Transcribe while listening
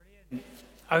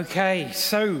Okay,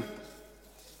 so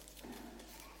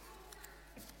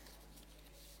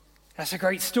that's a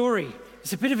great story.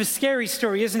 It's a bit of a scary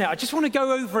story, isn't it? I just want to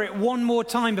go over it one more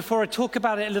time before I talk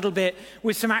about it a little bit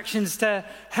with some actions to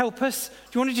help us. Do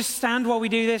you want to just stand while we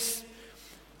do this?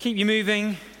 Keep you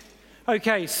moving.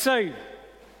 Okay, so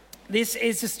this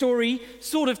is a story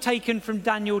sort of taken from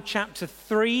Daniel chapter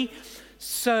 3.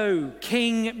 So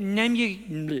King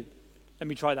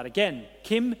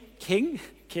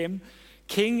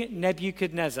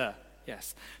Nebuchadnezzar,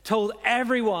 yes, told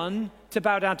everyone to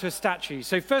bow down to a statue.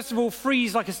 So first of all,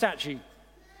 freeze like a statue.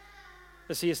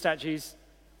 Let's see your statues.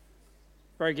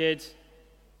 Very good.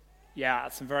 Yeah,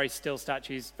 some very still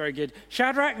statues. Very good.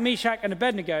 Shadrach, Meshach, and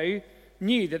Abednego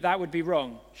knew that would be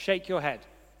wrong. Shake your head.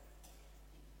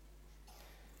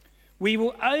 We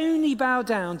will only bow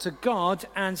down to God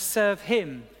and serve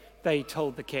him, they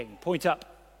told the king. Point up.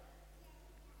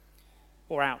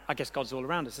 Or out. I guess God's all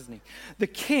around us, isn't he? The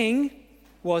king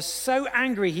was so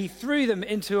angry he threw them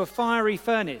into a fiery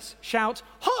furnace. Shout,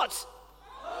 hot!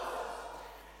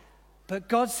 But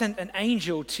God sent an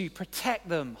angel to protect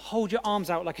them. Hold your arms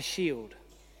out like a shield.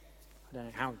 I don't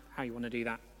know how you want to do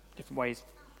that. Different ways.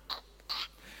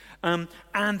 And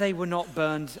they were not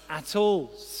burned at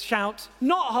all. Shout,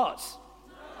 not hot!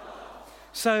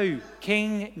 So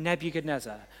King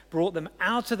Nebuchadnezzar brought them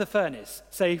out of the furnace.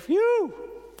 Say, phew!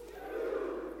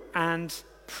 And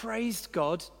praised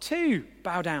God too.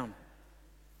 Bow down.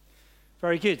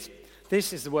 Very good.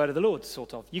 This is the word of the Lord,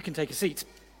 sort of. You can take a seat.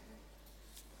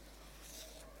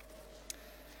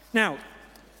 Now,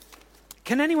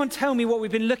 can anyone tell me what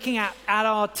we've been looking at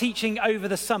our teaching over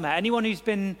the summer? Anyone who's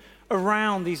been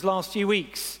around these last few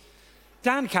weeks?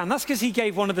 Dan can. That's because he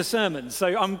gave one of the sermons. So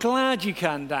I'm glad you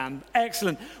can, Dan.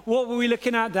 Excellent. What were we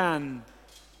looking at, Dan?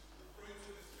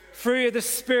 Fruit of the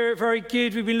Spirit, very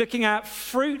good. We've been looking at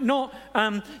fruit, not,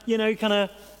 kind of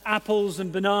apples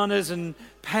and bananas and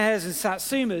pears and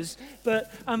satsumas,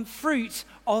 but fruit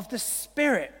of the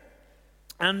Spirit.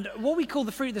 And what we call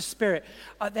the fruit of the Spirit,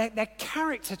 they're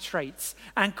character traits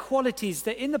and qualities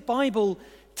that in the Bible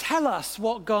tell us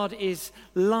what God is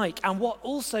like and what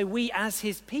also we as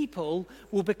his people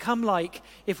will become like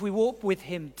if we walk with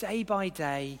him day by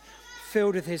day,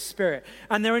 filled with his Spirit.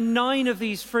 And there are 9 of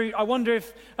these fruit. I wonder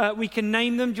if we can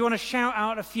name them. Do you want to shout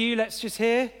out a few? Let's just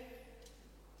hear.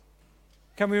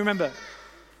 Can we remember?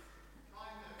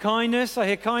 Kindness. I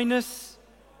hear kindness.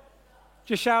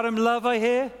 Just shout them. Love, I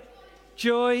hear.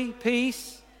 Joy,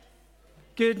 peace,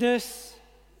 goodness,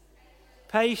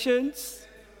 patience,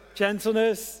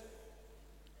 gentleness,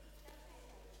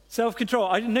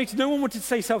 self-control. I noticed no one wanted to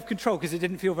say self-control because it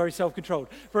didn't feel very self-controlled.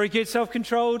 Very good,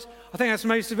 self-controlled. I think that's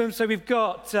most of them. So we've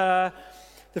got the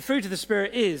fruit of the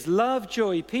Spirit is love,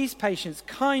 joy, peace, patience,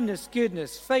 kindness,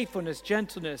 goodness, faithfulness,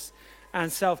 gentleness, and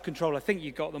self-control. I think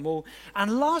you got them all.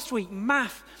 And last week,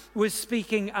 Math was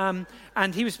speaking, and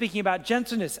he was speaking about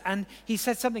gentleness, and he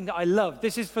said something that I love.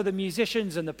 This is for the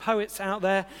musicians and the poets out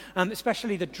there,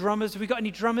 especially the drummers. Have we got any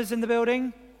drummers in the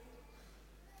building?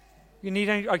 You need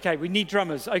any? Okay, we need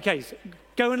drummers. Okay, so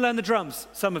go and learn the drums,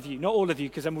 some of you. Not all of you,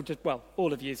 because then we'll just,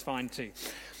 all of you is fine too.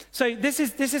 So this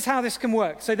is how this can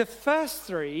work. So the first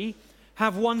 3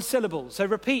 have 1 syllable. So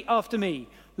repeat after me.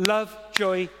 Love,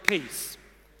 joy, peace.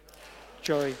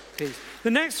 Joy, peace.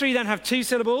 The next 3 then have 2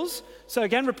 syllables. So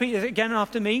again, repeat it again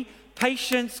after me.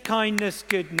 Patience, kindness,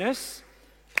 goodness.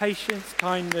 Patience,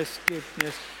 kindness,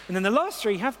 goodness. And then the last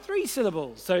 3 have 3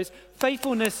 syllables. So it's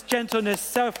faithfulness, gentleness,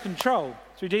 self-control.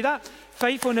 Should we do that?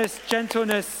 Faithfulness,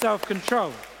 gentleness,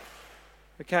 self-control.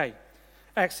 Okay,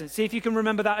 excellent. See if you can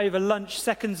remember that over lunch.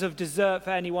 Seconds of dessert for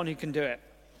anyone who can do it.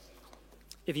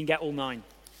 If you can get all 9.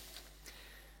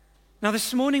 Now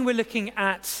this morning we're looking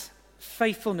at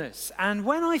faithfulness. And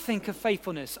when I think of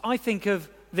faithfulness, I think of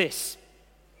this.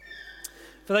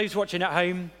 For those watching at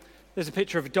home, there's a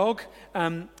picture of a dog.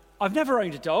 I've never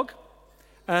owned a dog,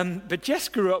 but Jess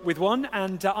grew up with one,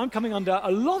 and I'm coming under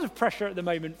a lot of pressure at the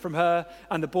moment from her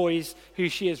and the boys who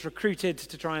she has recruited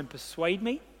to try and persuade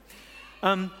me.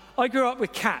 I grew up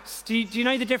with cats. Do you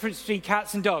know the difference between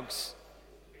cats and dogs?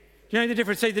 Do you know the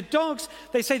difference? So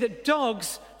they say that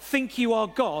dogs think you are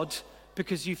God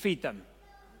because you feed them.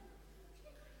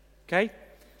 Okay?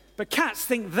 But cats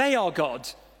think they are God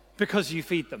because you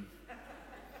feed them.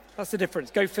 That's the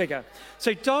difference. Go figure.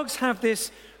 So dogs have this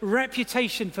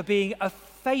reputation for being a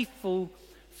faithful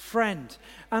friend.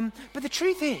 But the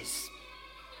truth is,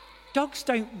 dogs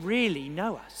don't really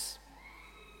know us.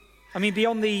 I mean,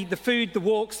 beyond the food, the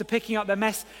walks, the picking up their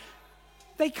mess,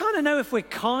 they kind of know if we're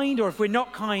kind or if we're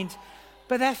not kind.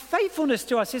 But their faithfulness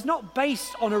to us is not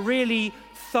based on a really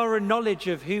thorough knowledge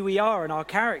of who we are and our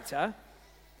character.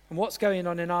 and what's going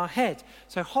on in our head.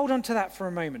 So hold on to that for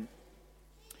a moment.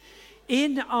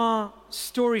 In our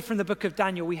story from the book of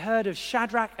Daniel, we heard of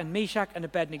Shadrach and Meshach and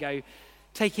Abednego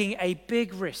taking a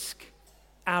big risk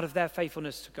out of their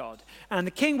faithfulness to God. And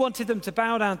the king wanted them to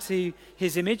bow down to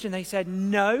his image, and they said,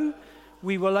 no,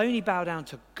 we will only bow down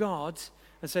to God.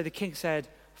 And so the king said,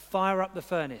 fire up the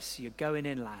furnace, you're going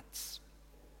in, lads.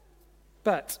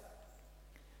 But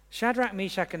Shadrach,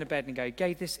 Meshach, and Abednego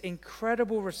gave this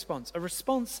incredible response, a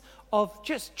response of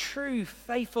just true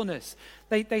faithfulness.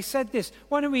 They said this.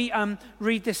 Why don't we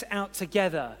read this out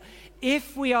together?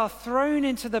 If we are thrown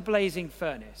into the blazing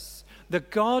furnace, the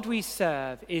God we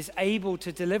serve is able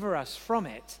to deliver us from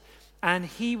it, and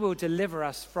he will deliver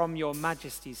us from your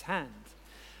majesty's hand.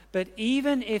 But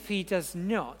even if he does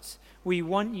not, we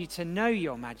want you to know,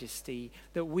 your majesty,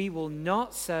 that we will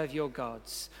not serve your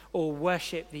gods or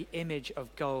worship the image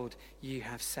of gold you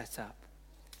have set up.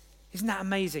 Isn't that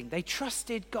amazing? They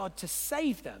trusted God to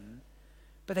save them,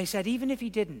 but they said even if he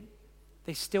didn't,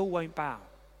 they still won't bow.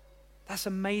 That's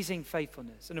amazing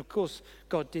faithfulness. And of course,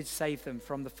 God did save them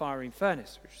from the fiery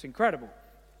furnace, which is incredible.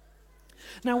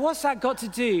 Now, what's that got to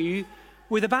do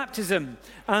with a baptism?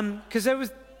 Because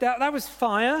that was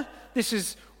fire. This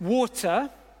is water.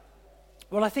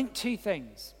 Well, I think two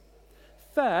things.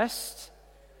 First,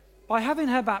 by having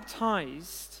her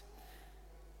baptized,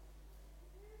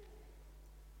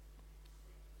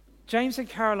 James and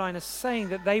Caroline are saying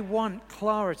that they want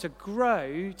Clara to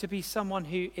grow to be someone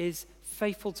who is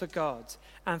faithful to God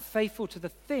and faithful to the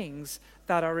things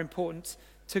that are important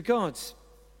to God.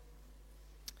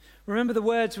 Remember the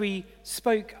words we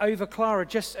spoke over Clara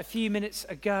just a few minutes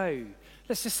ago.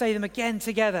 Let's just say them again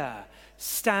together.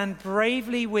 Stand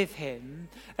bravely with him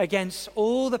against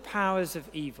all the powers of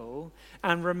evil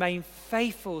and remain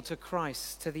faithful to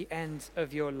Christ to the end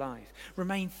of your life.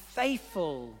 Remain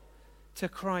faithful to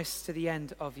Christ to the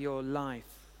end of your life.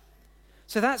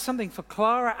 So that's something for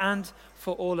Clara and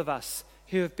for all of us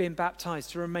who have been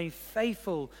baptized, to remain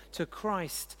faithful to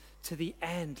Christ to the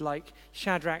end, like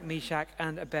Shadrach, Meshach,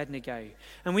 and Abednego.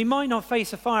 And we might not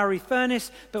face a fiery furnace,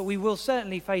 but we will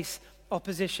certainly face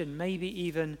opposition, maybe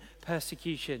even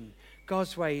persecution.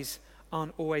 God's ways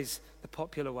aren't always the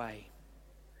popular way.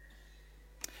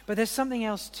 But there's something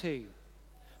else too,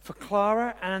 for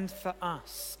Clara and for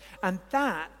us. And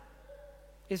that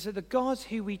is that the God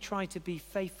who we try to be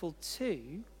faithful to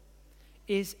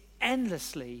is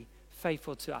endlessly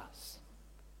faithful to us.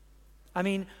 I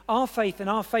mean, our faith and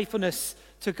our faithfulness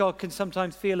to God can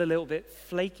sometimes feel a little bit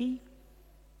flaky,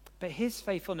 but his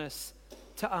faithfulness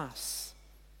to us,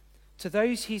 to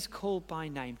those he's called by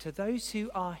name, to those who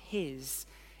are his,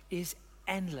 is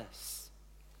endless,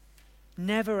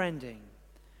 never ending.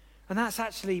 And that's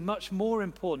actually much more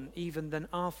important even than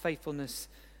our faithfulness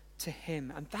to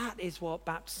him. And that is what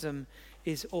baptism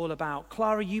is all about.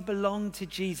 Clara, you belong to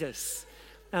Jesus.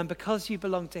 And because you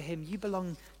belong to him, you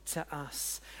belong to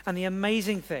us. And the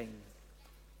amazing thing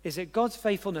is that God's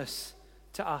faithfulness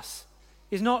to us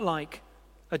is not like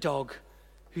a dog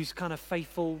who's kind of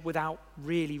faithful without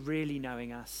really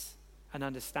knowing us and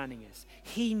understanding us.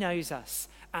 He knows us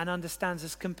and understands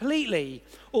us completely.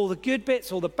 All the good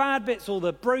bits, all the bad bits, all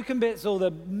the broken bits, all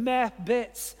the meh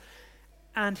bits.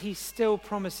 And he still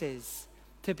promises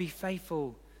to be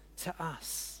faithful to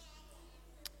us.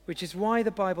 Which is why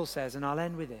the Bible says, and I'll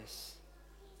end with this,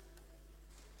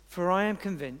 for I am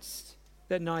convinced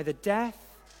that neither death,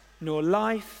 nor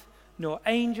life, nor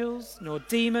angels, nor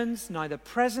demons, neither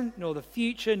present nor the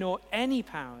future, nor any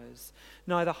powers,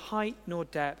 neither height nor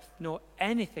depth, nor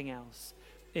anything else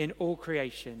in all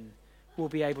creation will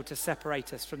be able to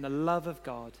separate us from the love of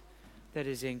God that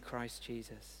is in Christ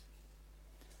Jesus.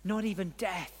 Not even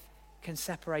death can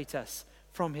separate us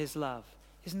from his love.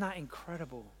 Isn't that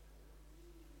incredible?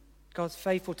 God's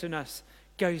faithfulness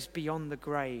goes beyond the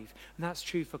grave. And that's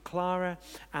true for Clara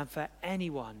and for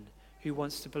anyone who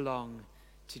wants to belong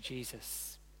to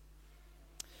Jesus.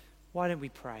 Why don't we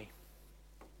pray?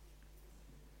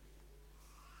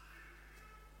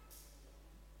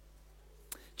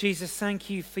 Jesus, thank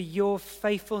you for your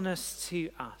faithfulness to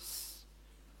us.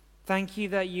 Thank you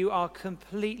that you are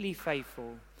completely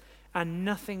faithful and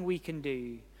nothing we can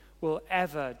do will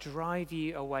ever drive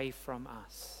you away from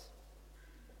us.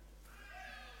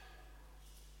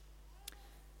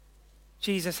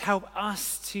 Jesus, help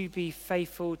us to be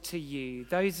faithful to you.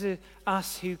 Those of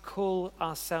us who call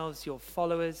ourselves your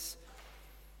followers,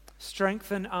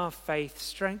 strengthen our faith,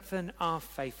 strengthen our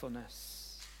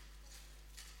faithfulness.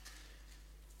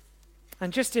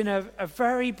 And just in a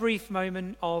very brief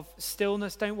moment of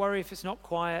stillness, don't worry if it's not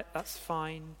quiet, that's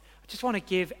fine. I just want to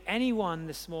give anyone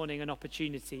this morning an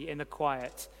opportunity in the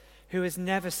quiet who has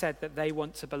never said that they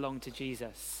want to belong to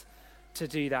Jesus to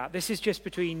do that. This is just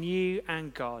between you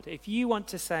and God. If you want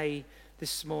to say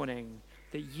this morning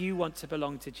that you want to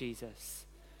belong to Jesus,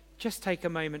 just take a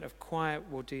moment of quiet.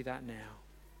 We'll do that now.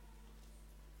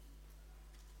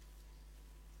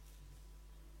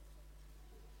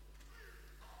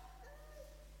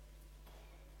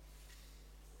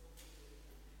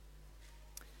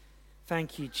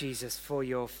 Thank you, Jesus, for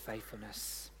your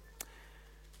faithfulness.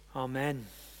 Amen.